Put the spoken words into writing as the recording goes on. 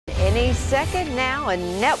Any second now, a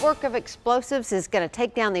network of explosives is going to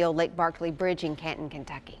take down the old Lake Barkley Bridge in Canton,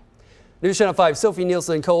 Kentucky. News Channel 5, Sophie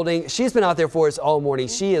Nielsen-Colding. She's been out there for us all morning.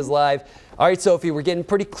 She is live. All right, Sophie, we're getting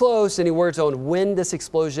pretty close. Any words on when this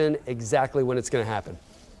explosion, exactly when it's going to happen?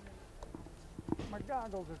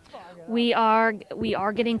 We are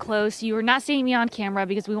getting close. You are not seeing me on camera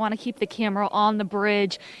because we want to keep the camera on the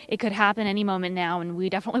bridge. It could happen any moment now, and we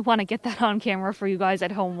definitely want to get that on camera for you guys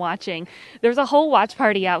at home watching. There's a whole watch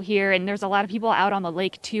party out here, and there's a lot of people out on the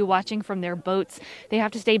lake too watching from their boats. They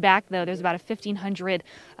have to stay back though. There's about a 1,500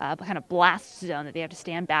 kind of blast zone that they have to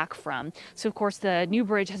stand back from. So of course the new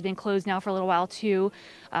bridge has been closed now for a little while too,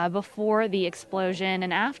 before the explosion,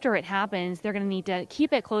 and after it happens they're going to need to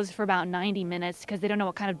keep it closed for about 90 minutes because they don't know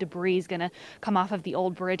what kind of debris is going to come off of the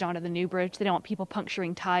old bridge onto the new bridge. They don't want people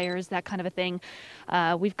puncturing tires, that kind of a thing.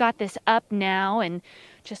 We've got this up now, and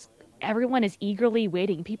just everyone is eagerly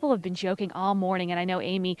waiting. People have been joking all morning, and I know,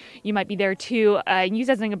 Amy, you might be there too. You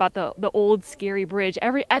said something about the old scary bridge.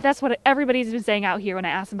 That's what everybody's been saying out here when I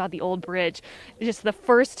ask them about the old bridge. Just the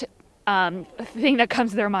first thing that comes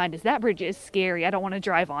to their mind is that bridge is scary. I don't want to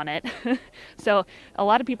drive on it. So a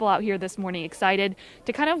lot of people out here this morning excited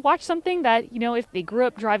to kind of watch something that, you know, if they grew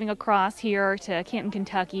up driving across here to Canton,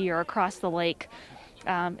 Kentucky, or across the lake,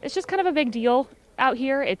 it's just kind of a big deal out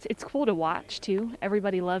here. It's cool to watch too.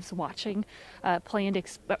 Everybody loves watching planned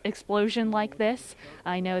explosion like this.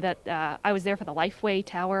 I know that I was there for the Lifeway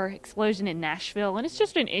Tower explosion in Nashville, and it's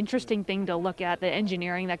just an interesting thing to look at, the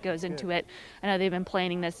engineering that goes into it. I know they've been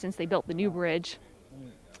planning this since they built the new bridge,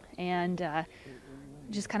 and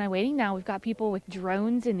just kind of waiting now. We've got people with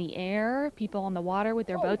drones in the air, people on the water with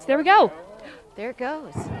their boats. There we go. There it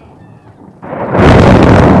goes.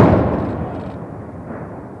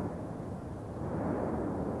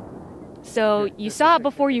 So you saw it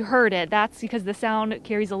before you heard it. That's because the sound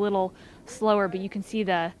carries a little slower, but you can see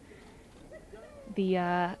the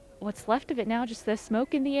what's left of it now, just the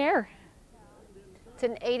smoke in the air. It's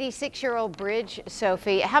an 86-year-old bridge,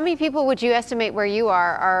 Sophie. How many people would you estimate where you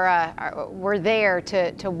are were there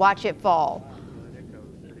to watch it fall?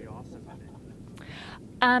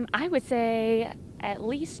 I would say at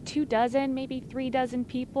least 24, maybe 36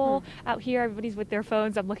 people out here. Everybody's with their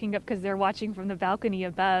phones. I'm looking up because they're watching from the balcony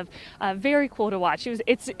above. Very cool to watch. It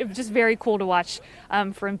was just very cool to watch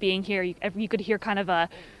from being here. You could hear kind of a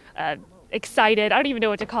excited, I don't even know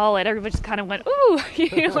what to call it. Everybody just kind of went ooh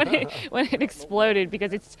when it exploded,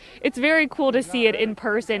 because it's very cool to see it in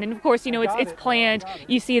person. And of course, you know, it's planned.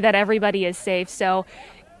 You see that everybody is safe. So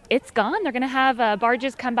it's gone. They're going to have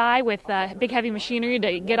barges come by with big heavy machinery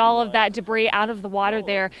to get all of that debris out of the water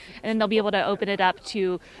there, and then they'll be able to open it up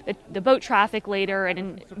to the boat traffic later,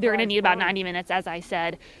 and they're going to need about 90 minutes, as I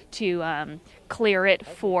said, to clear it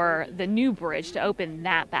for the new bridge to open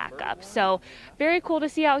that back up. So very cool to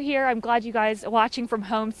see out here. I'm glad you guys watching from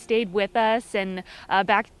home stayed with us, and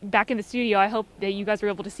back in the studio, I hope that you guys were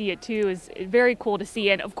able to see it too. It's very cool to see,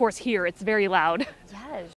 and of course here it's very loud. Yes.